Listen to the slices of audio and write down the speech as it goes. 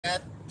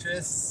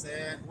Beatrice,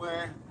 and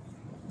we're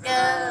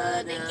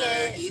Gonna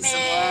get eat some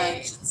lunch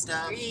married. and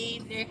stuff.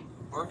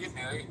 Or get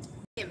married.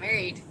 Get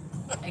married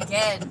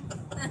again.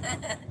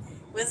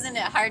 Wasn't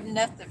it hard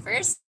enough the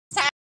first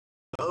time?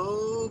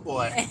 Oh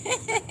boy.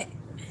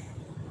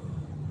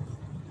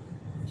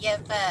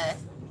 Yep,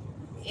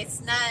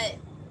 it's not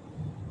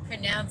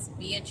pronounced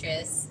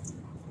Beatrice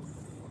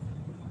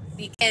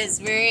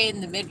because we're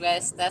in the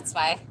Midwest, that's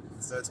why.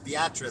 So it's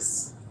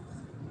Beatrice.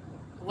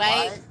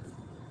 Why?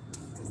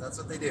 Because that's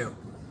what they do.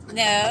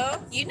 No,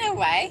 you know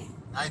why.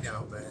 I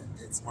know, but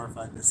it's more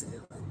fun to say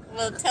it like that.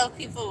 Well, tell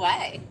people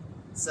why.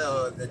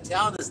 So the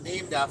town is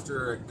named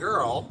after a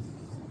girl,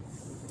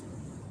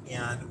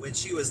 and when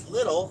she was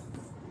little,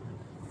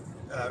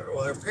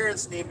 her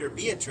parents named her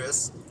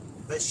Beatrice,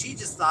 but she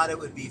just thought it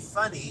would be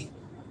funny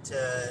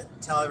to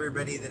tell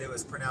everybody that it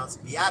was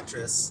pronounced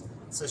Beatrice,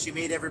 so she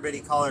made everybody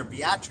call her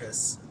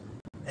Beatrice.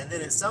 And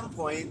then at some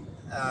point,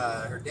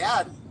 her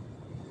dad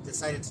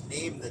decided to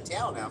name the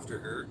town after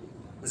her.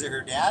 Was it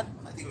her dad?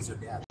 I think it was her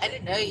dad. I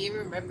didn't know, you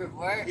remember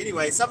more.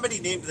 Anyway, somebody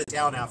named the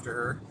town after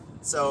her,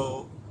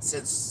 so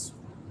since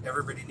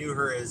everybody knew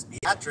her as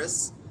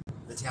Beatrice,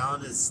 the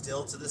town is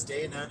still to this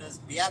day known as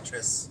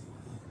Beatrice.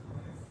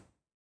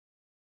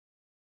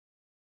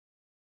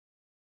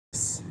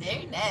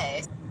 Very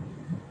nice.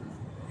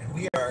 And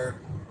we are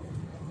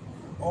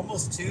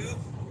almost to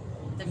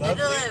The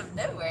middle of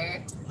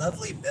nowhere.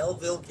 lovely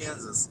Belleville,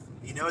 Kansas.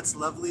 You know it's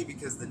lovely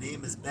because the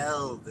name is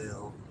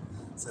Belleville,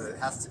 so it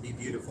has to be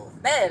beautiful.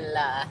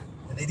 Bella.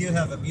 And they do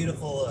have a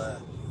beautiful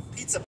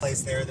pizza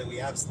place there that we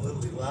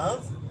absolutely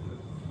love,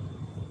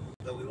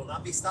 but we will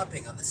not be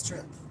stopping on this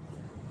trip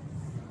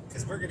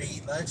because we're going to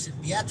eat lunch in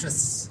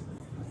Beatrice.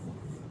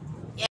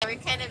 Yeah, we're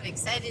kind of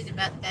excited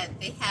about that.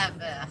 They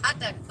have a hot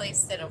dog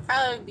place that'll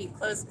probably be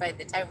closed by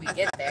the time we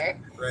get there.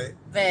 Right.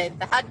 But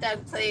the hot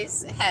dog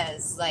place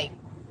has like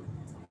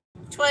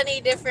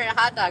 20 different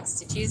hot dogs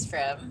to choose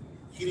from.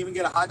 You can even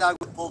get a hot dog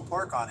with pulled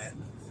pork on it.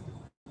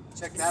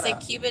 Check that It's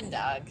out. a Cuban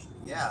dog.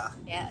 Yeah.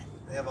 Yeah.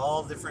 They have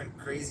all different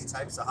crazy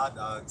types of hot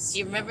dogs. Do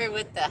you remember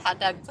what the hot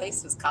dog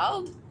place was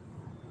called?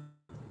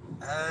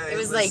 It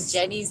was like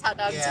Jenny's Hot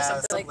Dogs or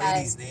something like that. some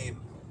lady's name.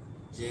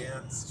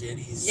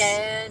 Jenny's.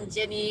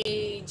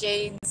 Jenny,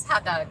 Jane's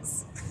Hot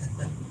Dogs.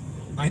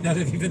 Might not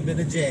have even been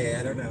a J.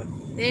 I don't know.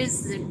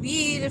 There's the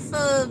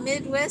beautiful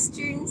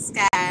Midwestern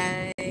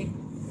sky. Yep.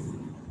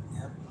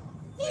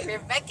 Hey,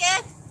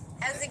 Rebecca.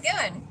 How's it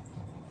going?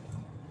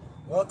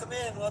 Welcome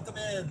in. Welcome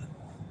in.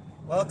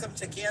 Welcome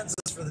to Kansas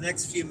for the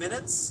next few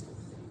minutes.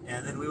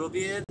 And then we will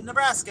be in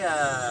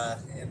Nebraska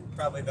in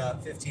probably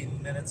about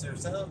 15 minutes or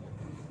so.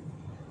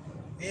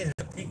 It is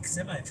a pink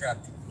semi-truck.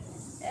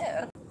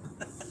 Oh.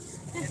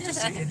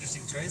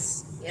 Interesting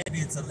choice. Yep. Maybe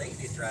it's a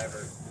lady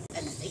driver.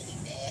 A lady.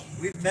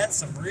 We've met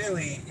some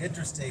really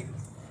interesting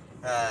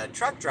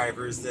truck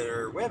drivers that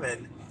are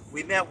women.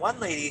 We met one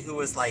lady who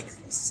was like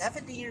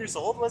 70 years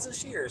old, wasn't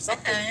she, or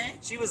something? Uh-huh.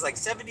 She was like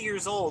 70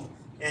 years old,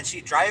 and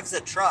she drives a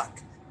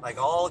truck like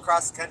all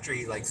across the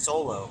country, like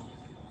solo.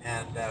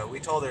 And we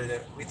told her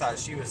that we thought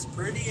she was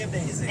pretty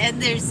amazing. And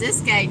there's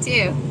this guy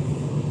too.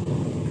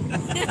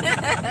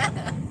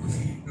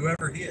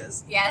 Whoever he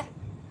is. Yeah.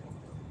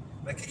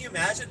 But can you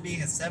imagine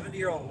being a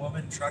 70-year-old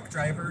woman truck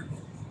driver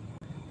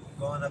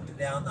going up and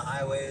down the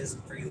highways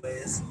and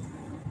freeways?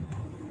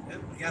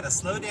 And we got to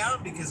slow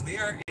down because we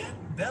are in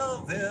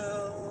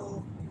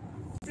Belleville.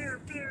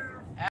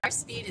 Our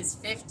speed is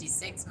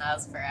 56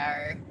 miles per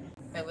hour.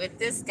 But with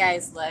this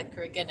guy's luck,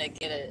 we're going to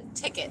get a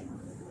ticket.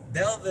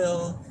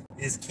 Belleville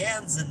is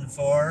Kansan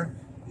for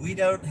we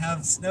don't have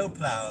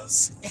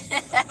snowplows.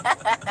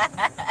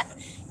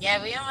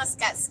 Yeah, we almost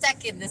got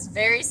stuck in this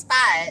very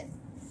spot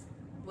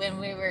when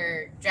we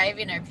were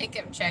driving our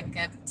pickup truck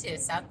up to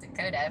South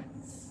Dakota.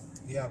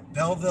 Yeah,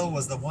 Belleville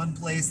was the one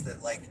place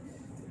that like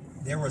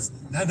there was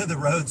none of the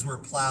roads were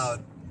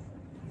plowed.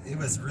 It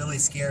was really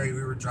scary.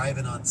 We were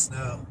driving on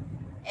snow.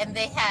 And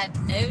they had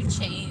no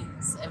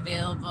chains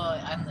available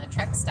on the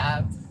truck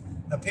stop.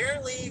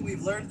 Apparently,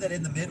 we've learned that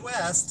in the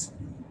Midwest,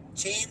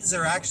 chains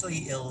are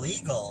actually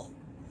illegal,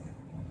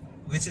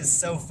 which is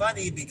so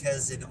funny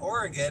because in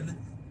Oregon,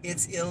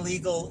 it's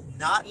illegal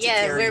not to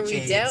carry where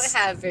chains. we don't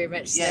have very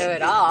much snow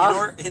at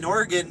all. In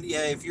Oregon,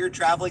 yeah, if you're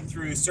traveling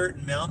through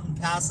certain mountain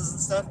passes and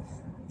stuff,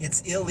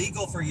 it's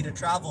illegal for you to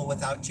travel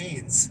without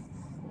chains.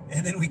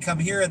 And then we come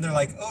here and they're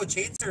like, oh,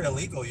 chains are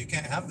illegal. You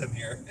can't have them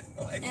here.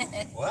 Like,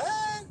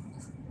 what?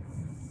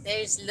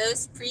 There's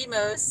Los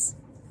Primos.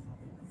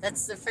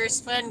 That's the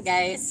first one,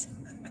 guys.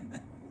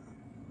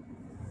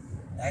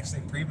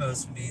 Actually,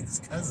 primos means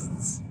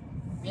cousins.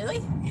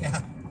 Really?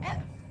 Yeah,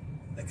 Oh.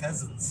 the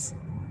cousins.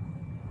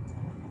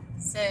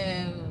 So,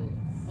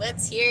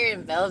 what's here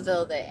in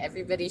Belleville that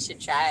everybody should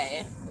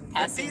try?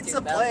 Passing pizza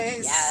through Belleville.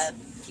 place. Yeah,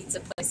 pizza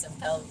place in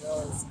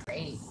Belleville is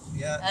great.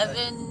 Yeah.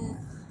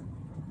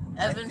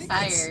 Oven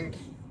fired.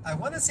 I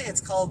want to say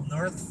it's called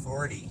North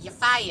 40. You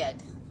fired.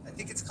 I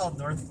think it's called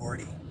North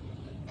 40.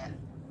 Yeah,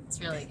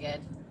 it's really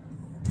good.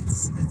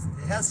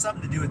 It has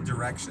something to do with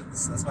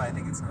directions. That's why I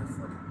think it's North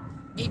 40.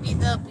 Maybe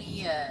there'll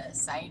be a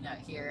sign out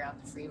here on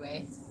the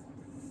freeway.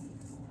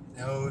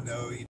 No,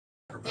 you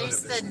promote There's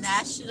a the business.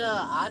 National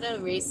Auto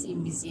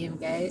Racing Museum,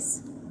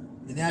 guys.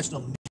 The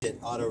National Midget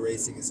Auto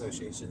Racing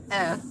Association.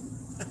 Oh.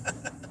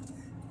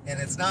 And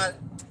it's not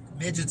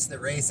midgets that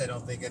race, I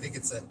don't think. I think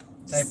it's a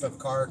type of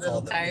car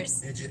called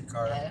the midget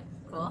car. Yeah,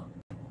 cool.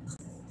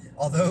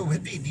 Although it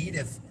would be neat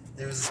if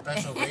there was a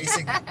special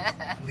racing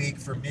league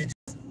for midgets.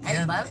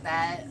 I love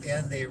that.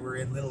 And they were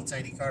in little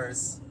tiny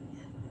cars.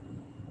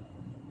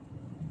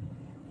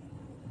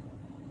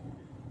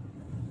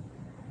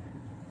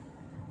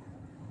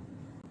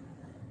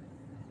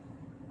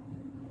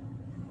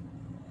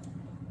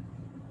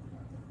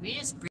 We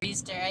just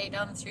breezed right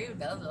on through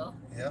Belleville.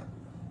 Yeah.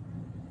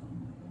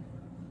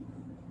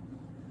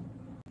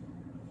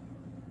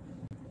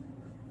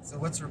 So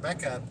what's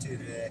Rebecca up to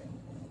today?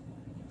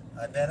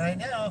 I bet I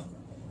know.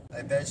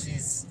 I bet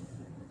she's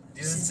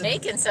doing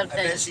making something.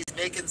 I bet she's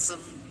making some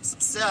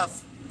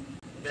stuff.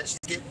 I bet she's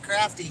getting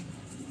crafty.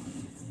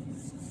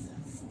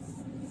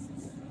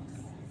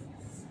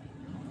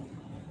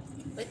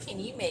 What can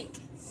you make?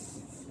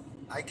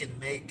 I can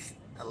make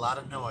a lot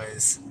of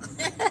noise.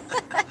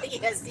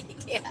 Yes, you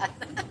can.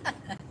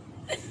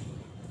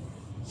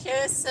 Show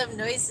us some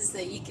noises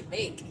that you can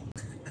make.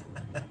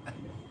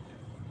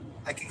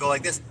 I can go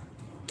like this.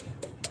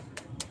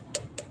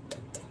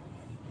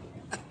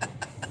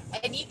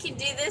 And you can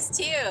do this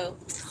too.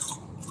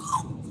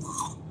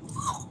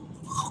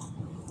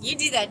 You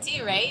do that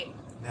too, right?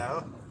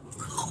 No.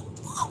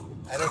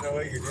 I don't know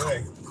what you're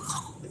doing.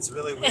 It's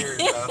really weird,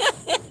 though.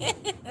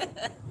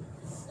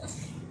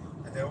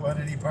 I don't want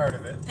any part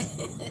of it.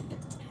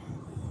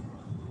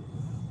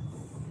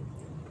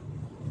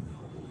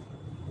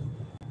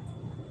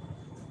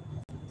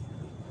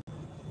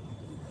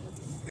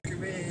 Look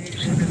away,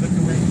 baby, look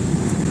away.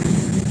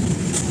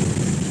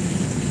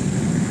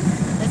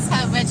 That's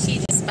how much he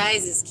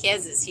despises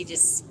Kansas. He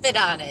just spit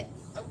on it.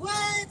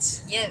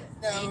 What? Yep,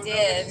 No, he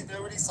did.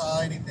 nobody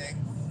saw anything.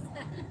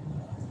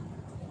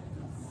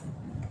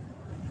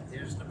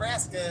 Here's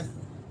Nebraska.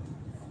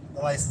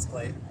 The license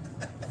plate.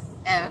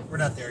 Oh. We're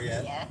not there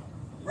yet. Yeah.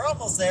 We're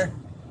almost there.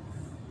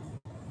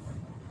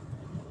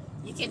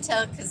 You can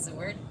tell because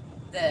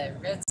the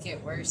roads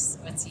get worse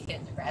once you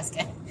hit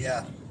Nebraska.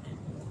 Yeah.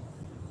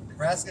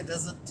 Nebraska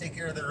doesn't take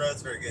care of the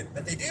roads very good,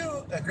 but they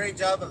do a great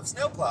job of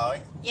snow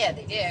plowing. Yeah,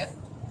 they do.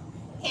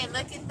 Hey,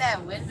 look at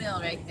that windmill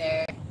right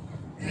there.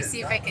 Let me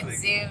see if I can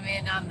zoom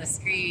in on the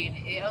screen.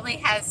 It only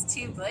has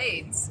 2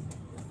 blades.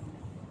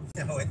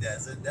 No, it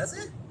doesn't. Does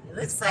it? It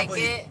looks like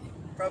it.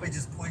 Probably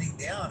just pointing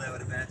down, I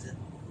would imagine.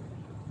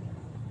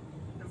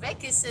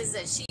 Rebecca says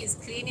that she is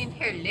cleaning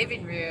her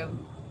living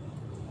room.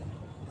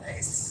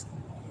 Nice.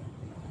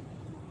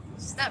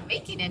 She's not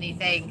making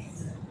anything.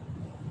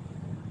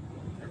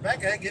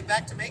 Rebecca, get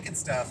back to making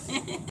stuff.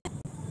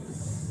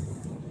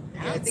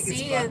 I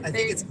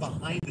think it's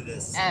behind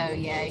this. Oh,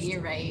 yeah,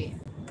 you're right.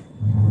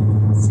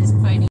 It's just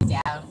pointing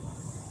down.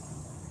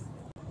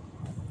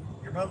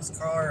 Your mom's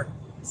car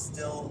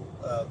still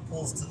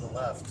pulls to the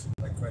left,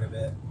 like quite a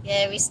bit.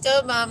 Yeah, we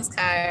stole Mom's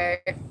car.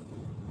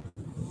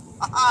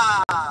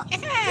 Ha!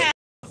 Yeah.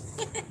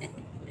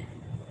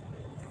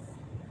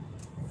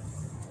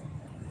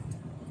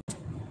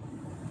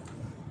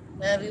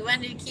 Well, we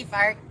wanted to keep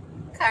our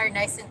car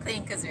nice and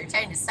clean because we were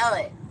trying to sell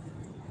it.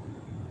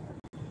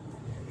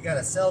 We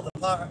gotta sell the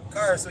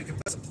car so we can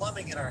put some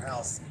plumbing in our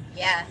house.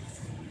 Yeah.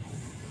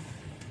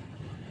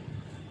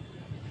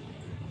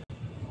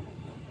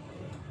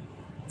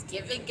 Let's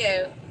give it a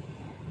go.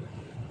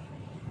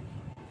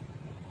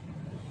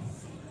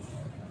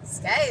 The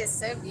sky is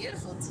so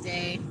beautiful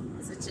today.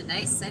 Such a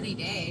nice sunny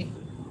day.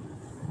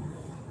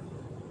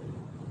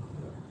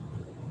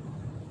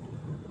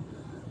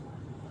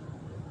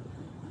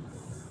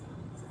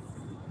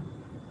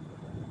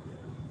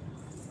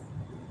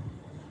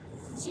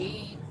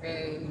 G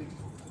Road.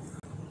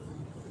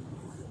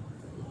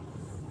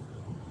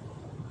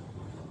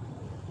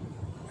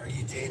 Are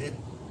you jaded?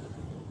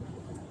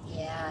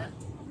 Yeah,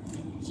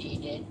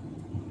 jaded.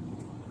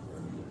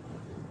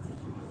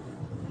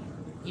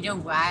 You know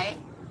why?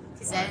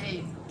 Because I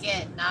didn't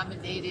get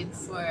nominated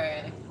for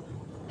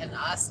an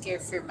Oscar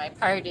for my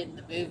part in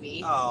the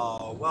movie.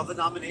 Oh, well, the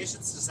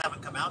nominations just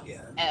haven't come out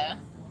yet. Oh.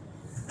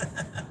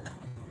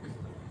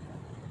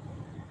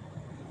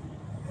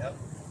 Yep.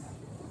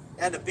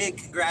 And a big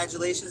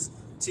congratulations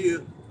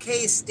to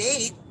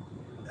K-State.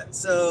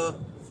 So,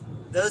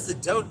 those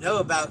that don't know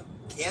about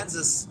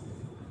Kansas,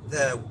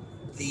 the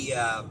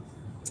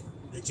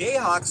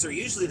Jayhawks are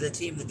usually the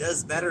team that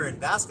does better in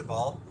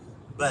basketball,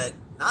 but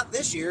not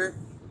this year.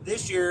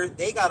 This year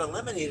they got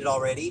eliminated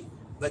already,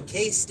 but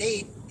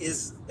K-State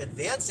is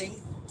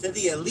advancing to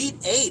the Elite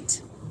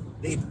Eight.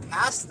 They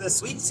passed the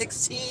Sweet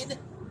 16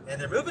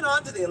 and they're moving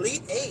on to the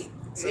Elite Eight.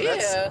 So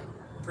that's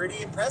pretty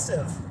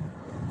impressive.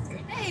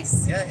 Very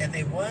nice. Yeah, and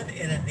they won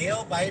in a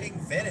nail-biting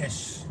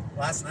finish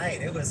last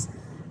night. It was,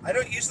 I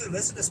don't usually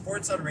listen to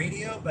sports on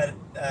radio, but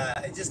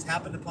it just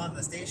happened upon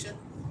the station,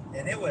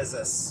 and it was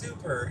a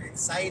super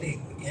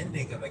exciting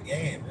ending of a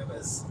game. It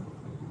was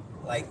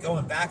like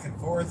going back and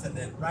forth, and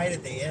then right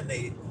at the end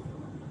they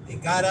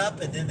got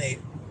up and then they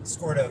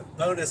scored a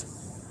bonus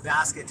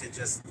basket to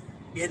just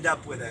end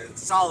up with a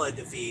solid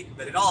defeat.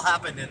 But it all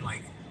happened in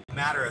like a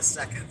matter of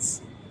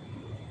seconds.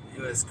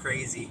 It was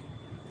crazy.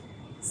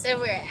 So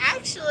we're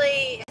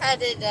actually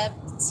headed up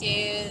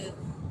to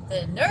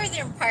the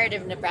northern part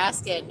of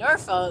Nebraska,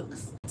 Norfolk,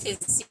 to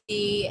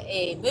see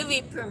a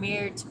movie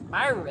premiere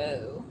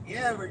tomorrow.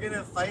 Yeah, we're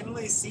gonna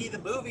finally see the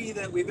movie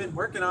that we've been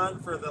working on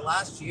for the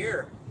last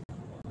year.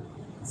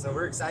 So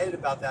we're excited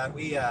about that.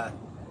 We've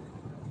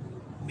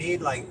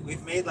made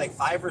like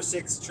 5 or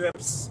 6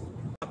 trips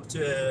up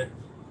to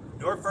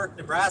Norfolk,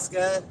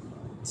 Nebraska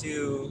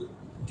to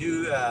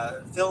do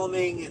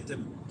filming and to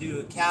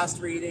do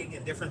cast reading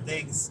and different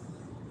things.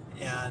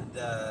 And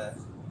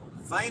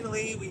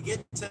finally we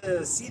get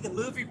to see the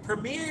movie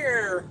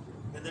premiere,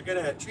 and they're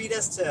gonna treat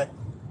us to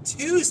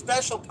 2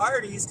 special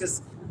parties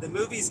because the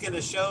movie's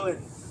gonna show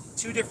in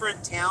 2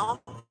 different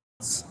towns.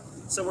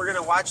 So we're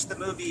gonna watch the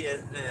movie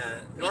in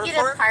Norfolk. We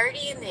get a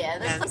party in the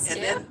other place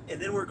too.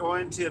 And then we're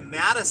going to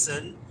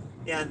Madison,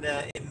 and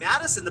in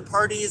Madison the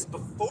party is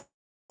before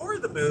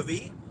the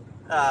movie.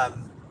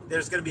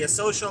 There's going to be a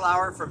social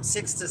hour from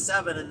 6 to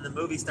 7, and the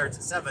movie starts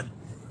at 7.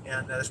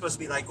 And there's supposed to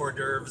be like hors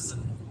d'oeuvres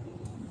and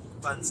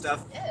fun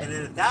stuff. Yeah. And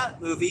then at that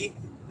movie,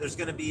 there's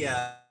going to be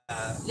a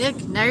Look,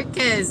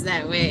 Narca's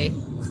that way.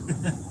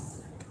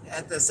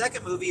 at the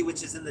second movie,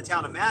 which is in the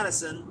town of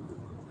Madison.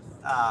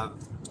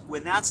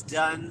 When that's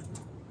done,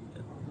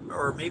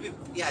 or maybe,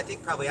 yeah, I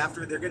think probably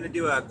after, they're going to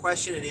do a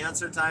question and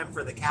answer time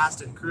for the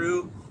cast and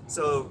crew.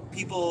 So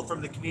people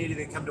from the community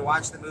that come to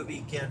watch the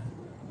movie can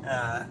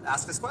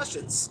ask us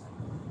questions.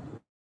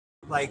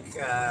 Like,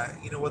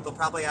 what they'll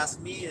probably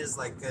ask me is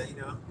like,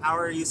 how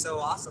are you so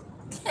awesome?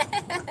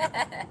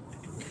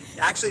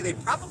 Actually, they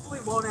probably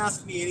won't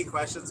ask me any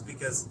questions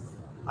because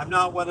I'm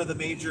not one of the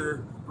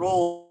major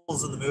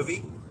roles in the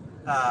movie.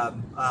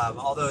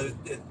 Although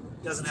it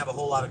doesn't have a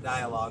whole lot of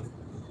dialogue.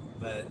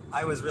 But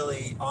I was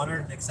really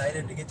honored and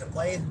excited to get to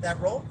play that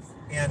role.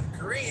 And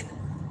Corinne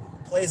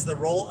plays the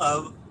role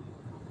of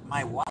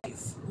my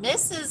wife.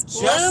 Mrs.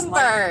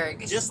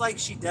 Bloomberg. Just like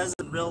she does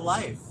in real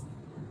life.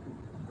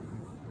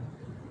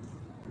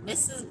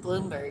 Mrs.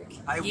 Bloomberg.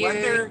 I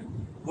wonder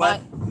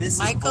what Mrs.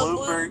 Michael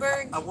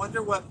Bloomberg? I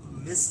wonder what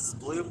Mrs.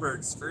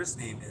 Bloomberg's first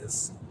name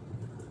is.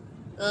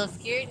 Well,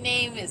 if your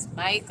name is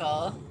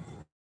Michael,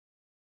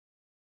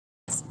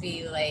 it must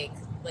be like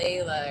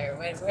Layla or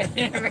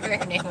whatever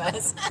her name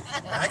was.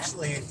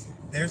 Actually,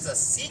 there's a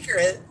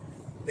secret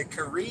that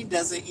Corinne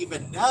doesn't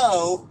even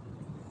know,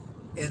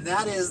 and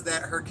that is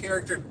that her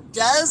character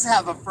does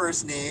have a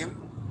first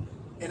name,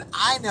 and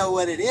I know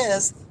what it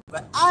is,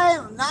 but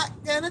I'm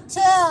not gonna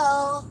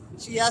tell.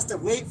 She has to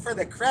wait for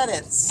the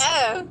credits.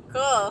 Oh,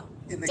 cool.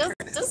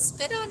 Credits. Don't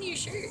spit on your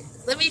shirt.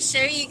 Let me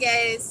show you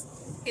guys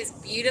his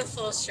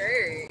beautiful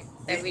shirt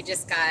that we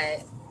just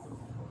got.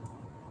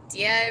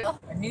 DIY,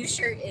 a new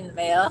shirt in the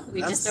mail. We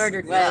just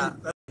ordered one. Yeah,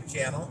 that's the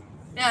channel.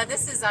 No,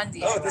 this is on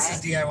DIY. Oh, this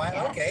is DIY?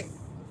 Yeah. Okay.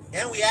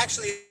 And we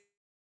actually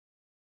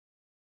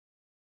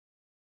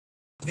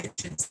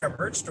mentioned our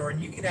merch store,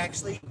 and you can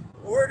actually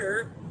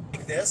order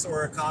like this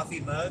or a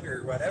coffee mug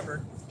or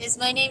whatever. Is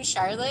my name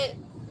Charlotte?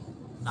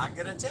 Not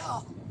gonna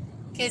tell.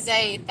 Because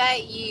I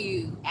thought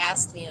you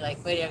asked me like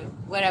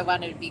what I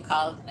wanted to be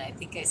called, and I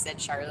think I said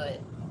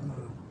Charlotte.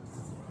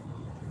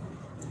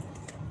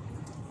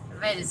 I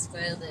might have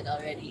spoiled it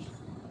already.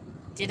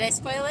 Did I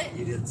spoil it?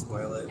 You didn't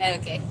spoil it.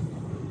 Okay.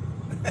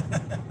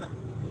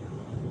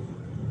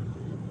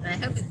 And I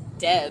hope it's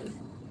Deb,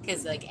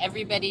 because like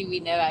everybody we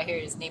know out here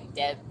is named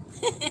Deb.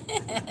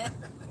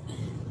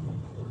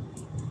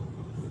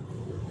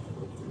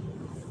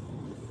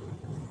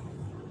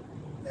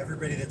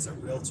 Everybody that's a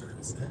realtor,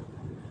 isn't it?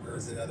 Or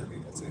is it other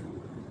people too?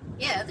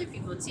 Yeah, other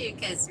people too,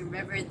 because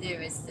remember there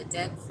was the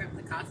Deb from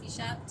the coffee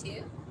shop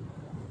too?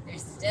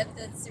 There's the Deb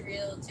that's a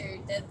realtor,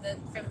 Deb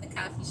from the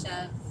coffee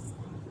shop.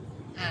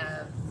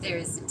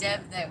 There's the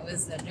Deb that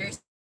was a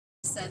nurse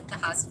at the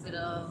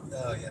hospital.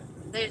 Oh, yeah.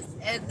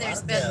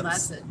 There's been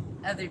lots of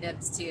other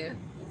Debs too.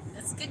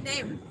 That's a good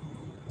name.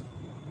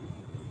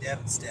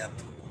 Deb Step.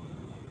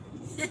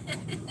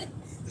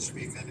 This should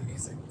be a kind of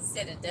music.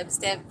 Instead of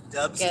dubstep.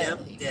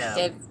 Dubstep,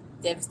 Deb.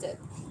 Dubstep.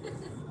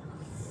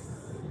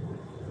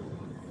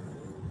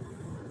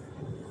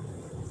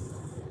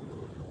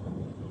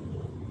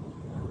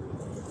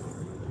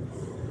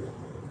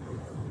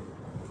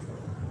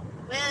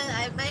 Well,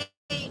 I might.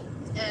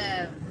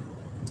 I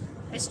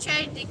was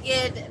trying to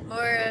get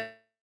more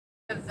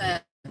of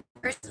a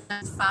person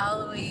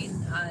following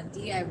on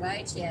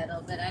DIY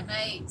channel, but I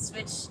might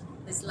switch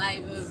this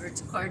live over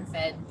to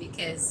corn-fed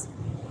because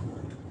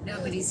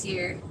nobody's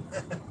here.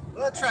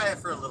 We'll try it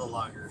for a little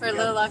longer. For a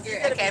little longer?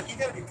 Okay. You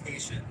gotta be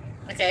patient.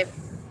 Okay.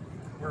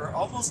 We're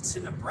almost to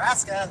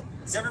Nebraska.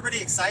 Is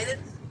everybody excited?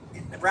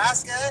 In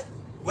Nebraska?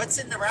 What's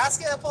in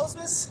Nebraska,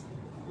 Postmas?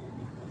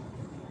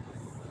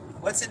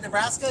 What's in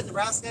Nebraska?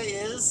 Nebraska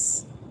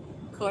is...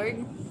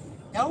 Corn?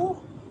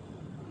 No.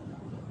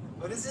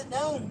 What is it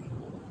known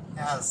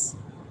as?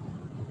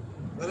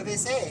 What do they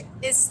say?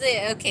 It's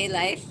the okay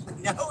life.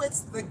 No, it's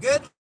the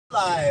good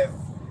life.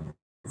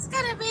 It's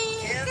gonna be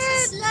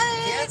Kansas, a good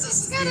life. Kansas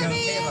It's is the gonna be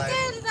okay a life.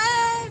 good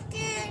life.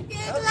 Good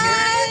Oh,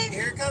 life.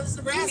 here comes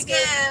Here we Nebraska.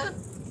 go.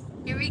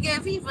 Here we go,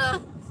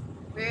 people.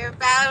 We're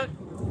about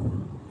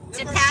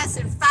to Nebraska. pass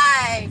in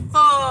 5,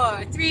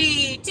 4,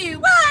 3, 2,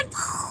 1.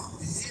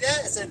 Did you see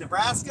that? It said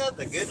Nebraska,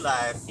 the good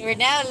life. We're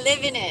now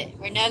living it.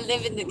 We're now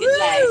living the good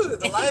Woo! life.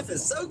 The life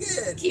is so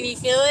good. Can you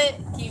feel it?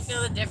 Can you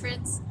feel the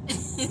difference?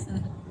 If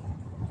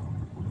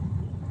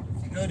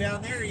you go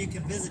down there, you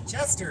can visit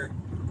Chester.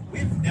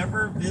 We've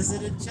never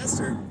visited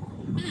Chester.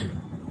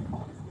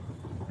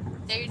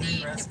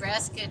 30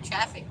 Nebraska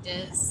traffic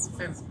does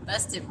for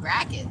busted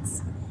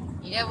brackets.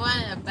 You don't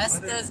want to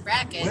bust those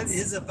brackets. What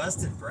is a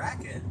busted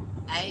bracket?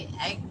 I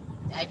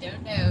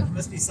don't know. It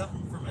must be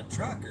something from a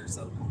truck or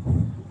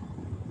something.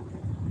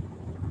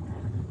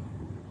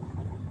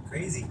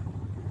 Crazy.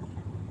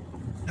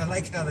 I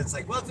like how it's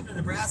like, welcome to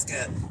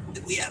Nebraska.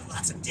 We have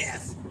lots of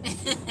death.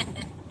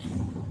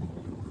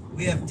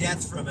 We have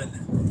death from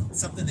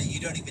something that you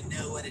don't even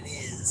know what it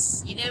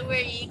is. You know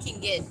where you can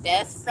get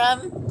death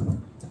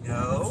from?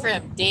 No.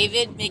 From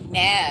David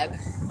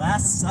McNabb.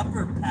 Last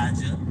Supper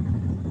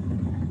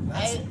pageant.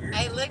 That's weird.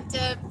 I looked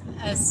up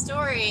a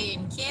story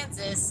in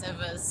Kansas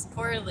of a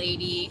poor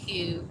lady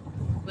who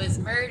was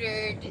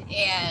murdered,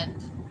 and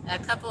a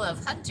couple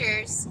of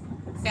hunters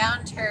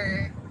found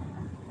her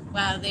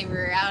while they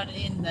were out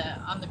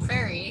on the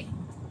prairie,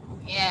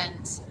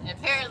 and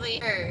apparently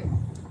her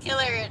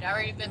killer had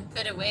already been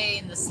put away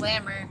in the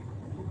slammer,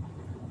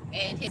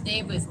 and his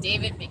name was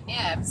David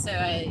McNabb. So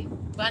I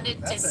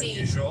wanted That's to see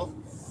unusual.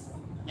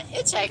 a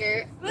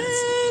hitchhiker. But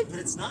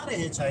it's not a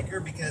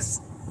hitchhiker because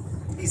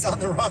he's on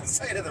the wrong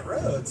side of the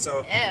road.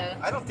 So Oh.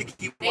 I don't think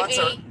he wants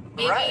a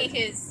Maybe ride.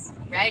 his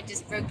ride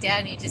just broke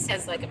down. He just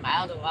has like a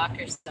mile to walk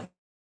or something.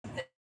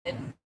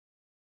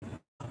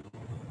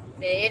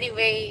 But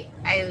anyway,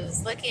 I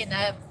was looking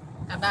up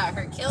about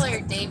her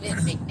killer, David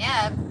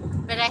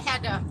McNabb, but I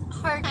had a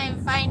hard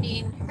time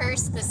finding her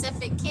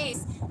specific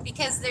case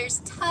because there's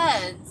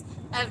tons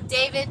of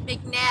David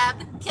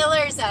McNabb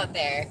killers out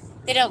there.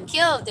 They don't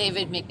kill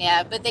David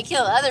McNabb, but they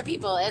kill other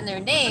people, and their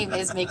name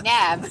is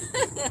McNabb.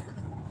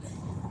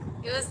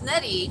 It was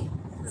nutty.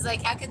 It was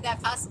like, how could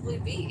that possibly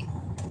be?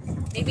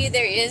 Maybe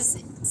there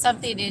is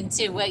something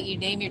into what you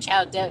name your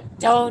child.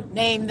 Don't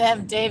name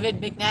them David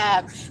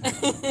McNabb.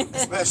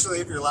 Especially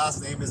if your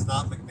last name is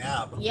not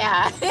McNabb.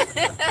 Yeah,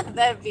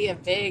 that'd be a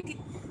big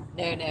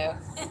no-no.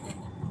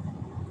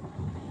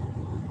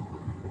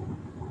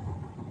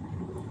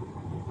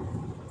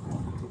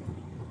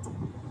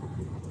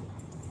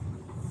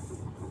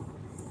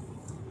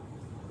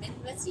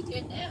 What's he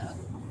doing now?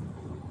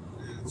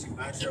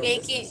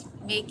 Can you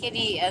make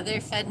any other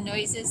fun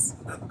noises?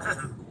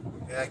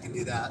 Yeah, I can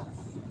do that.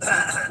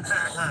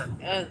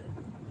 Oh,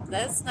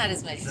 that's not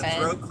as much The fun.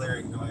 throat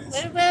clearing noise.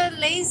 What about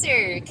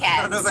laser cats?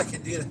 I don't know if I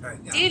can do that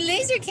right now. Do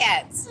laser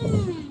cats. That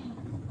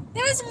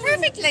was a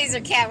perfect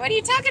laser cat. What are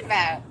you talking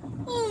about?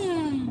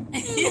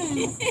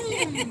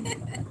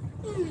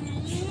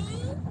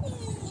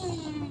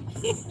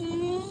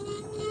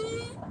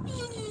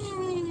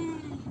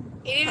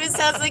 It even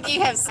sounds like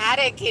you have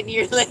static in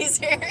your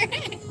laser.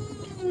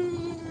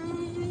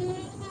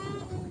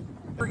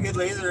 Every good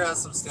laser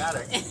has some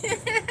static.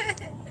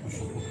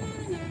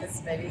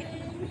 That's funny.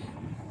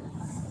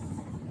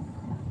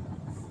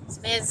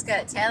 This man's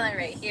got talent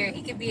right here.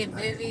 He could be in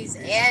movies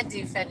and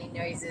do funny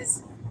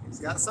noises. He's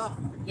got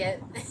something.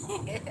 Yep.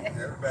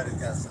 Everybody's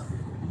got something.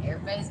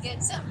 Everybody's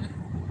getting something.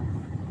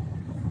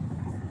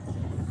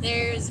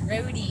 There's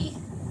Rhodey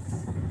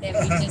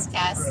that we just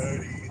passed.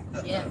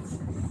 Brody. Yep.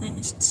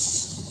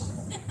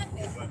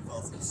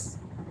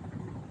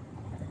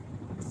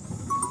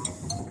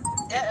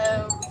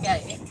 Uh-oh, we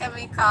got an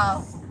incoming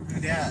call.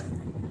 Who dat?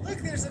 Look,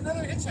 there's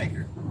another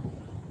hitchhiker.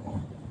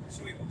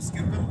 Should we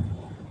scoop him?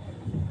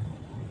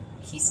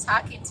 He's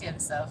talking to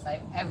himself.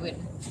 I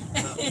wouldn't.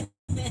 No.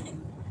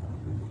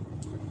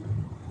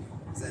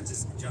 Is that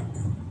just junk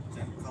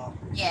call?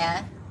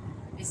 Yeah.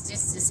 It's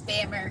just a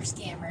scammer.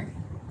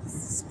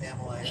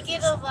 Spam-a-lite. We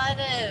get a lot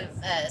of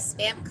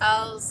spam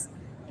calls,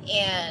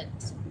 and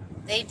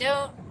they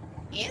don't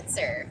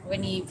answer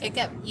when you pick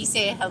up. You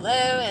say hello,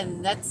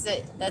 and that's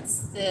it.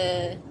 That's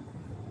the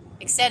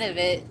extent of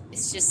it.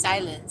 It's just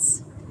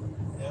silence.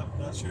 Yep,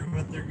 not sure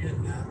what they're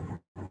getting at.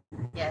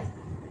 Yeah.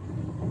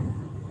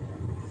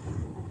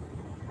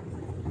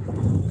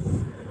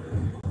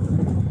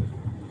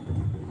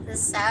 The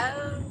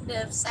sound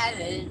of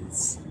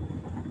silence.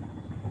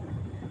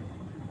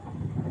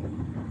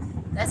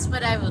 That's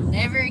what I will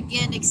never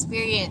again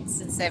experience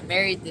since I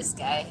married this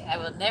guy. I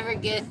will never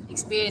again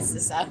experience the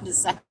sound of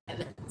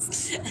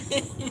silence.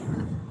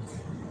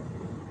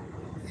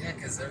 Yeah,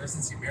 because ever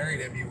since you married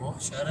him, you won't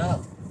shut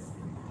up.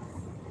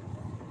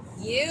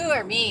 You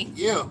or me?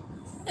 You.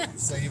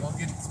 So you won't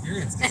get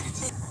experience because you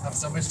just have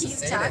so much to Keep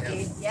say to talking,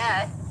 him.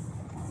 yeah.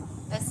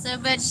 That's so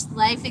much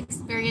life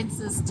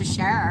experiences to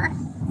share.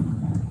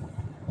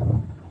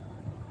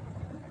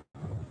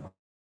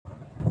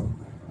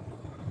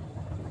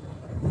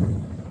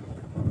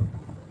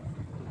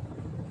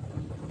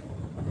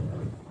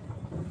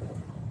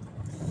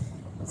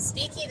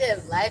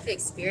 life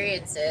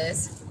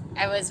experiences.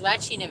 I was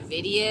watching a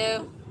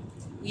video.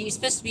 You're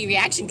supposed to be a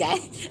reaction guy.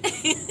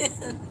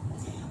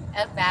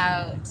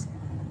 About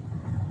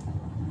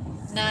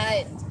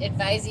not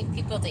advising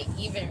people to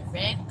even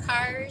rent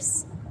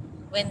cars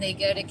when they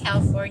go to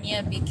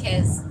California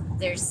because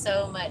there's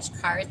so much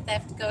car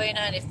theft going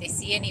on. If they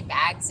see any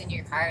bags in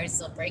your cars,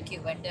 they'll break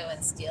your window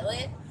and steal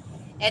it.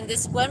 And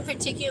this one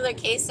particular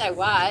case I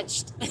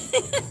watched,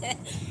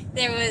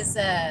 there was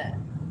a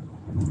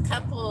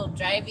couple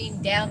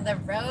driving down the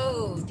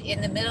road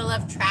in the middle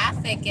of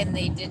traffic, and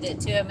they did it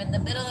to him in the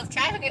middle of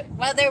traffic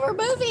while they were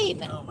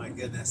moving. Oh my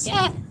goodness.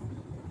 Yeah.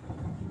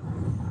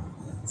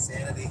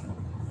 Insanity.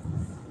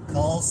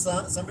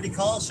 Somebody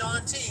call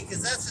Sean T,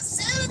 because that's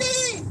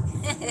insanity.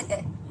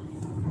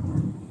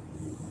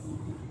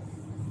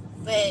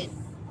 But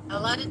a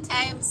lot of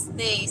times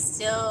they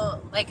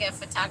still, like a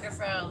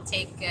photographer will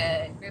take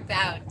a group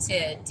out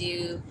to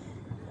do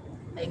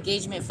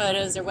engagement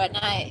photos or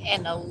whatnot,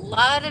 and a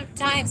lot of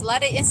times, a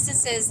lot of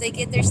instances, they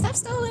get their stuff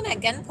stolen at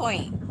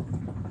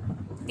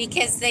gunpoint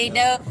because they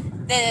know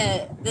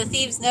the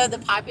thieves know the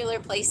popular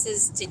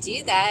places to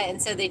do that,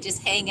 and so they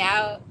just hang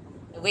out,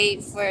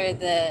 wait for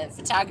the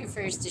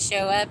photographers to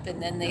show up,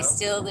 and then they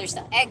steal their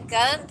stuff at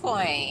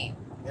gunpoint.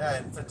 Yeah,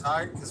 and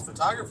because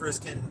photographers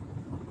can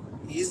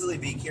easily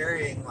be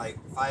carrying like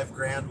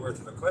 $5,000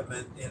 worth of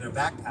equipment in a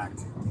backpack.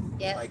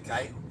 Yeah. Like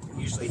I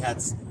usually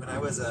had when I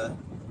was a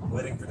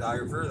wedding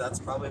photographer, that's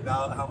probably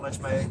about how much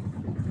my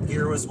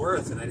gear was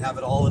worth, and I'd have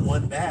it all in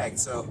one bag.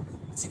 So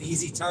it's an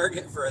easy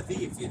target for a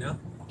thief, you know?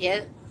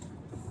 Yep.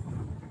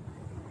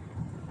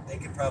 They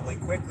could probably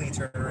quickly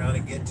turn around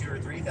and get $2,000 or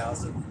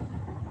 $3,000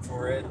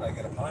 for it, like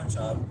at a pawn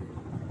shop.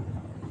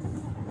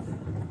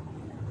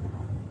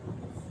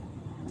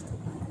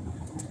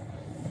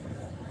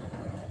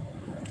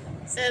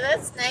 So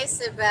that's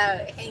nice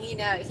about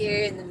hanging out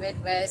here in the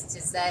Midwest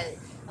is that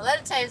a lot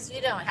of times we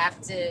don't have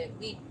to,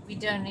 we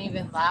don't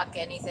even lock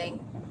anything.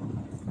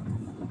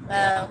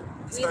 Well,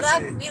 we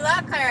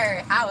lock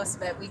our house,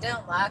 but we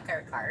don't lock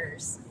our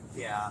cars.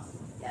 Yeah.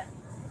 Yeah.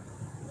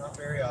 Not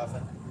very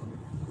often.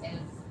 Yeah.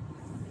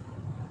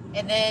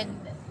 And then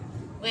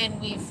when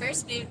we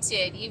first moved to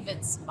an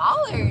even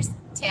smaller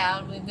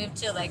town, we moved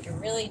to like a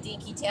really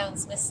dinky town,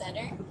 Smith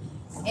Center.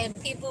 And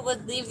people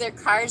would leave their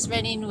cars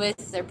running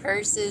with their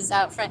purses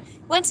out front.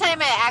 One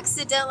time I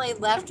accidentally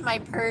left my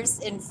purse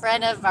in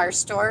front of our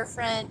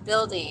storefront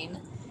building,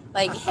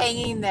 like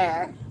hanging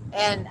there.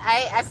 And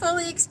I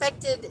fully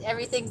expected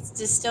everything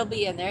to still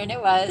be in there, and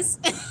it was.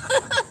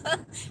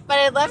 But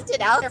I left it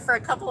out there for a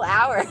couple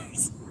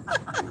hours.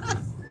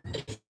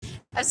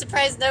 I'm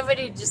surprised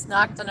nobody just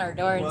knocked on our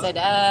door and said,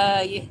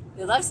 you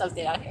left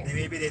something out here.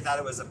 Maybe they thought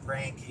it was a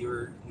prank. You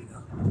were,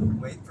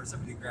 waiting for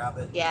somebody to grab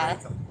it. Yeah.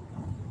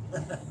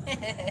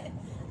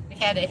 We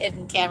had a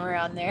hidden camera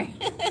on there.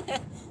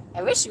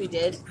 I wish we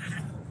did.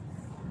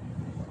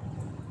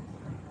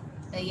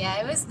 But yeah,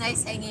 it was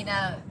nice hanging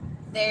out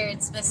there in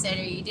Smith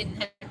Center. You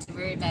didn't have to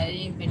worry about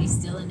anybody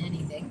stealing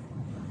anything.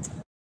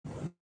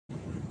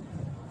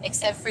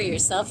 Except for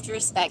yourself to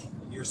respect.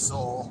 Your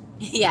soul.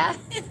 Yeah.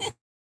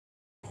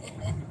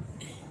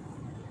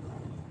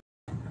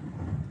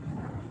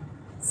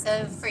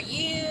 So for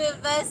you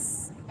of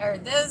us, or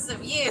those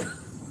of you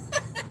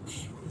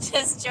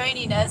just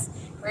joining us,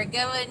 we're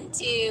going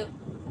to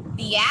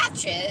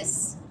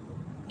Beatrice,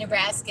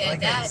 Nebraska.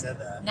 Like I said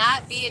that.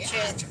 Not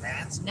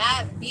Beatrice.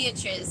 Not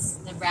Beatrice,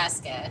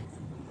 Nebraska.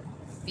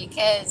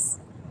 Because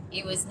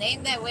it was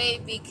named that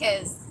way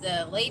because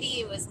the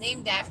lady it was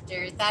named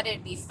after thought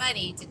it'd be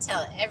funny to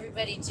tell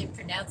everybody to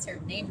pronounce her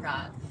name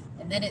wrong.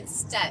 And then it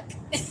stuck.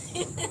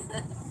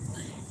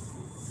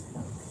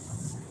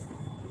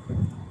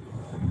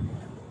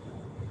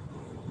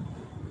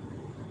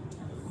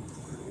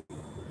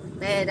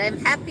 But I'm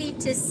happy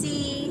to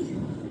see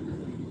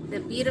the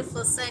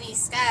beautiful sunny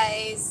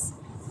skies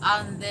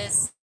on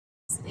this.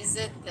 Is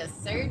it the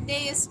third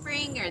day of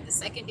spring or the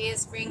second day of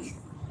spring?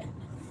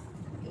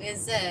 It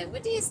was,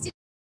 what day is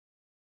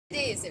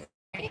today? Is it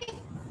Friday?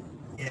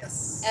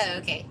 Yes. Oh,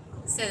 okay.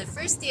 So the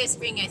first day of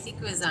spring, I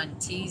think, was on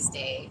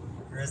Tuesday.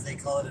 Or as they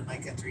call it in my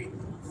country,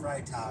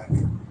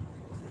 Freitag.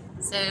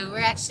 So we're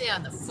actually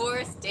on the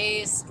fourth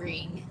day of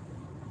spring.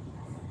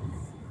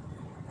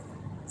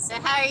 So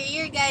how are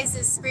your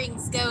guys'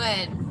 springs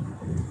going?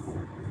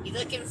 You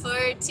looking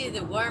forward to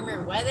the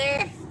warmer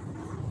weather?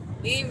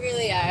 We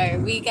really are.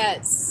 We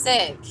got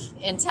sick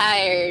and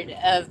tired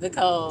of the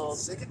cold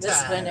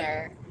this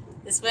winter.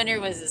 This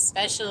winter was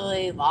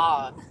especially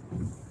long.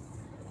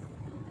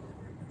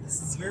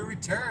 This is where we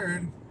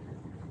turn.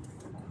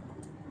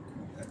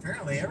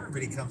 Apparently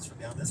everybody comes from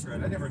down this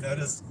road. I never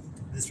noticed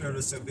this road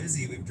was so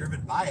busy. We've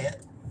driven by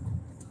it.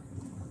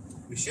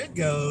 We should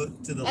go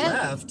to the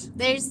left.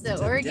 There's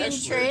the Oregon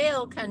Deschler.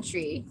 Trail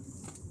country.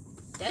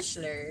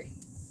 Deschler.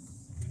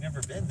 We've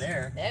never been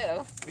there.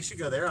 No. We should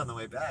go there on the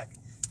way back.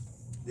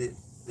 They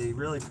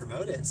really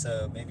promote it,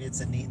 so maybe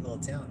it's a neat little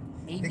town.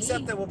 Maybe.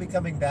 Except that we'll be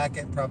coming back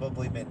at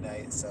probably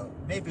midnight, so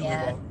maybe we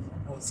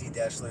won't see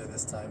Deschler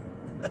this time.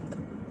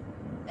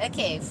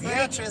 Okay.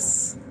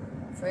 Beatrice.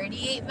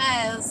 48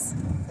 miles.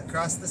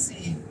 Across the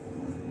sea.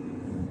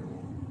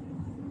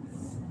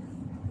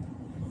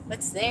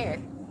 What's there?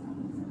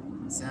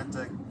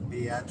 Santa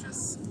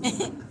Beatrice.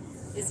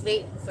 Is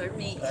waiting for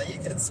me. You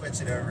can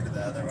switch it over to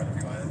the other one if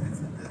you want.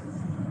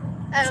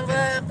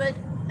 But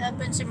a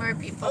bunch of more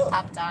people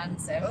popped on,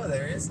 so. Oh,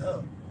 there is?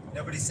 Oh.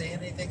 Nobody saying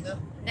anything, though?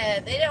 No,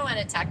 they don't want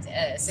to talk to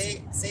us.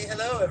 Say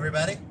hello,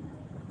 everybody.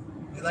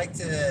 We like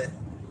to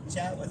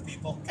chat with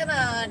people. Come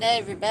on,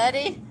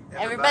 everybody.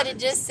 Everybody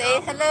just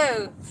say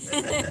hello.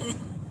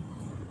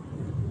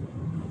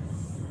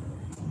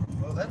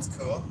 Well, that's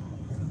cool.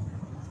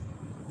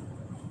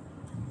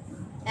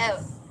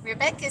 Oh,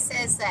 Rebecca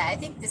says that I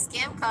think the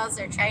scam calls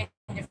are trying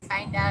to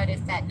find out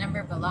if that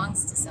number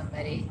belongs to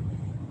somebody.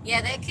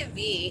 Yeah, that could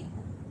be.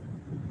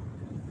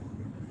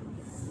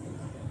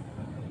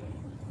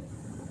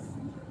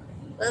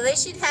 Well, they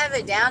should have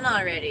it down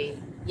already.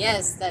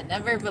 Yes, that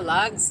number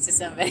belongs to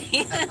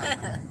somebody.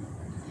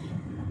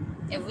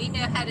 And we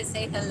know how to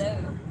say hello.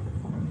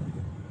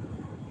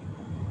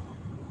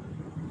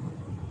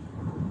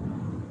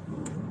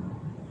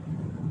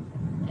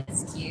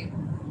 That's cute.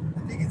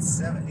 I think it's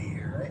 70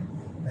 here, right?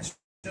 I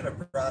should have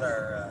brought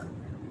our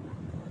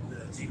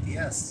the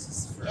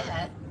GPS for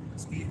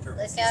speed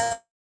purposes. Look out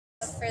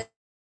for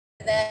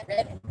that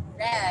red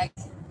rag.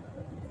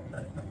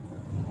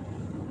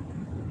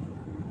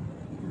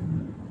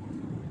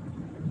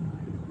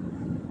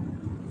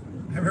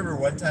 I remember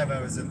one time I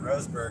was in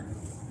Roseburg.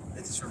 It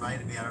just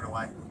reminded me, I don't know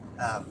why.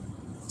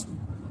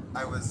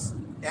 I was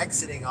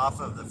exiting off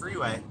of the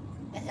freeway,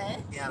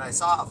 and I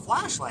saw a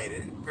flashlight.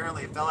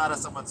 Apparently it fell out of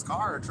someone's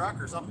car or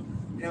truck or something,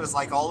 and it was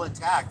like all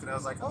intact. And I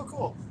was like, oh,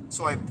 cool.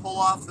 So I pull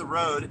off the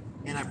road,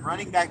 and I'm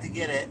running back to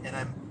get it, and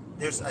I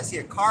see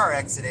a car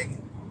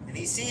exiting, and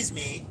he sees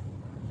me,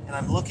 and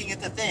I'm looking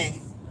at the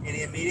thing, and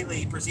he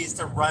immediately proceeds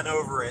to run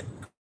over it,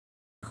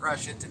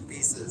 crush it to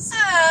pieces.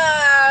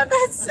 Oh,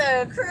 that's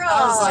so cruel.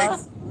 I was like,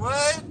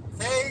 what?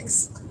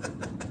 Thanks.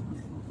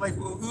 Like,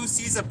 who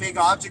sees a big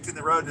object in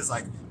the road and is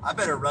like, I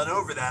better run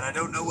over that. I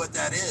don't know what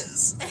that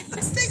is.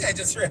 This thing I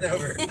just ran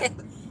over.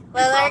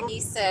 Well,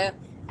 so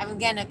I'm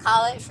going to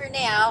call it for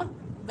now,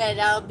 but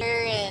I'll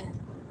be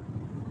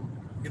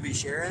You'll be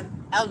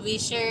sharing? I'll be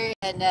sure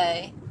and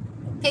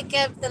pick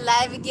up the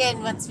live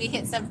again once we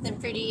hit something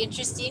pretty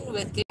interesting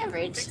with good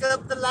coverage. Pick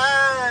up the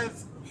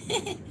live.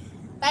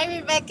 Bye,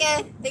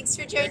 Rebecca. Thanks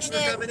for joining in.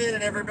 Thanks for coming in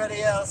and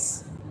everybody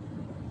else.